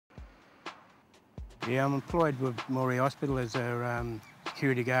Yeah, I'm employed with Moree Hospital as a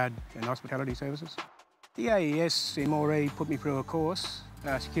security guard and hospitality services. The AES in Moree put me through a course,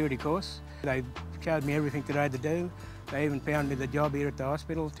 a security course. They showed me everything that I had to do. They even found me the job here at the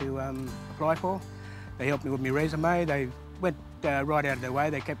hospital to apply for. They helped me with my resume. They went right out of their way.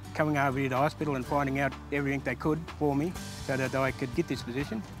 They kept coming over here to the hospital and finding out everything they could for me so that I could get this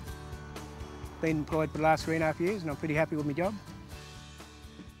position. Been employed for the last 3.5 years and I'm pretty happy with my job.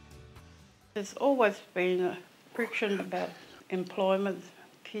 There's always been a friction about employment.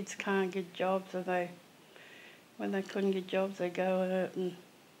 Kids can't get jobs, and when they couldn't get jobs, they go out and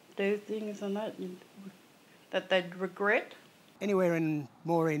do things and that they'd regret. Anywhere in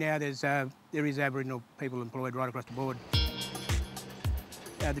Moree now, there is Aboriginal people employed right across the board.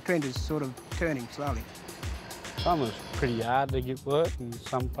 The trend is sort of turning slowly. Some is pretty hard to get work in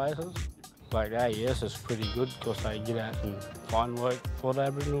some places. Like AES is pretty good because they get out and find work for the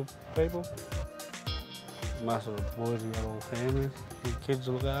Aboriginal people. Most of the boys have got all families and kids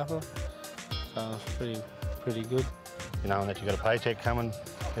to look after, so it's pretty good. You know, that you've got a paycheck coming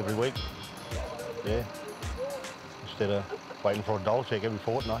every week, yeah, instead of waiting for a dole check every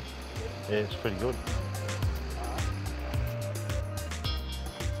fortnight. Yeah, it's pretty good.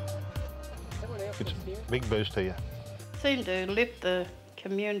 It's a big boost to you. Seemed to lift the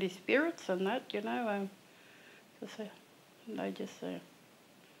community spirits and that, you know, they just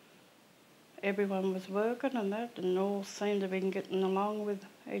everyone was working and that, and all seemed to be getting along with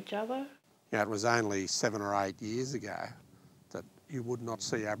each other. It was only 7 or 8 years ago that you would not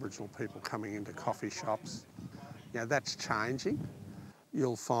see Aboriginal people coming into coffee shops. That's changing.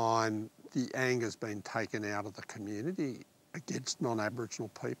 You'll find the anger's been taken out of the community against non-Aboriginal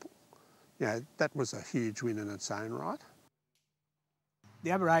people. That was a huge win in its own right.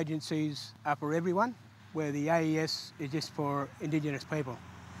 The other agencies are for everyone, where the AES is just for Indigenous people.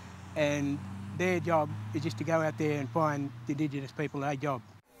 And their job is just to go out there and find the Indigenous people a job.